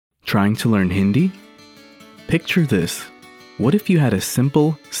Trying to learn Hindi? Picture this. What if you had a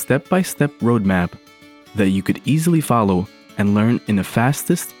simple, step-by-step roadmap that you could easily follow and learn in the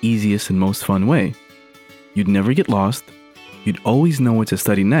fastest, easiest, and most fun way? You'd never get lost, you'd always know what to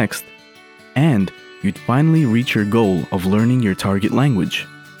study next, and you'd finally reach your goal of learning your target language.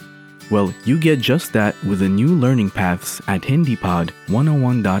 Well, you get just that with the new learning paths at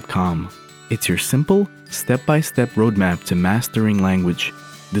HindiPod101.com. It's your simple, step-by-step roadmap to mastering language,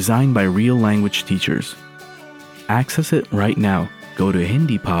 designed by real language teachers. Access it right now. Go to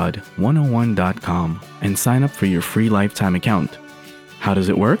HindiPod101.com and sign up for your free lifetime account. How does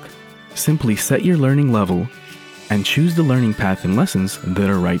it work? Simply set your learning level and choose the learning path and lessons that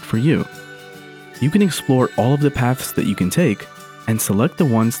are right for you. You can explore all of the paths that you can take and select the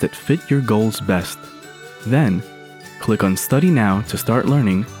ones that fit your goals best. Then, click on Study Now to start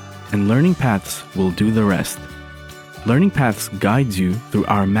learning, and Learning Paths will do the rest. Learning Paths guides you through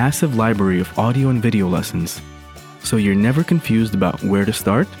our massive library of audio and video lessons, so you're never confused about where to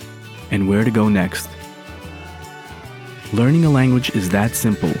start and where to go next. Learning a language is that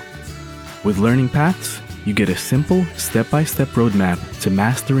simple. With Learning Paths, you get a simple, step-by-step roadmap to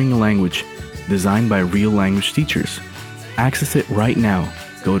mastering a language designed by real language teachers. Access it right now.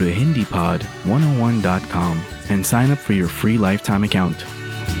 Go to HindiPod101.com and sign up for your free lifetime account.